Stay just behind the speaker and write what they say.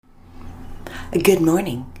Good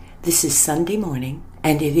morning. This is Sunday morning,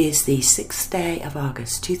 and it is the 6th day of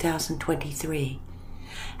August, 2023.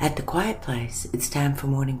 At the Quiet Place, it's time for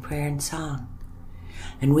morning prayer and song.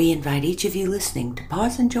 And we invite each of you listening to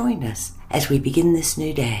pause and join us as we begin this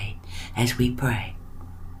new day, as we pray.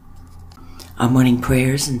 Our morning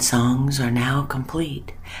prayers and songs are now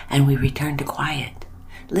complete, and we return to quiet,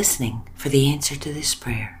 listening for the answer to this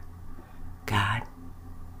prayer. God,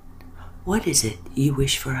 what is it you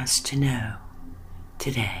wish for us to know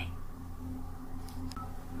today?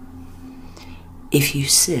 If you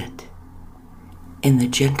sit in the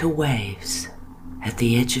gentle waves at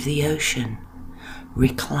the edge of the ocean,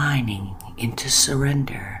 reclining into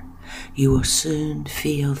surrender, you will soon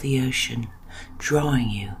feel the ocean drawing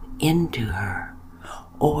you into her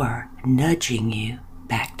or nudging you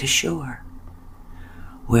back to shore.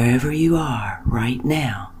 Wherever you are right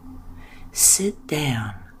now, sit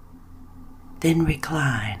down, then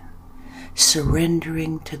recline,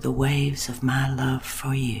 surrendering to the waves of my love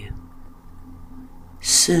for you.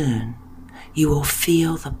 Soon you will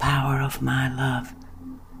feel the power of my love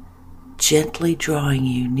gently drawing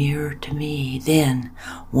you nearer to me. Then,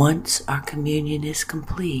 once our communion is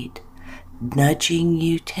complete, nudging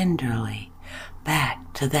you tenderly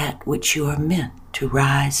back to that which you are meant to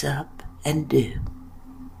rise up and do.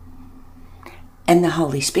 And the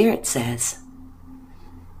Holy Spirit says,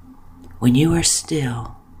 when you are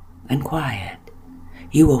still and quiet,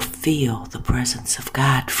 you will feel the presence of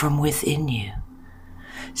God from within you.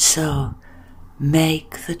 So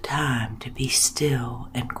make the time to be still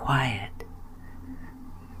and quiet.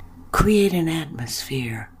 Create an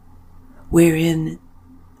atmosphere wherein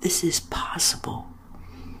this is possible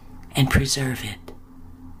and preserve it,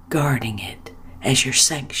 guarding it as your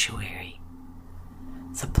sanctuary,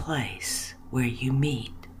 the place where you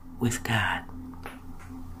meet with God.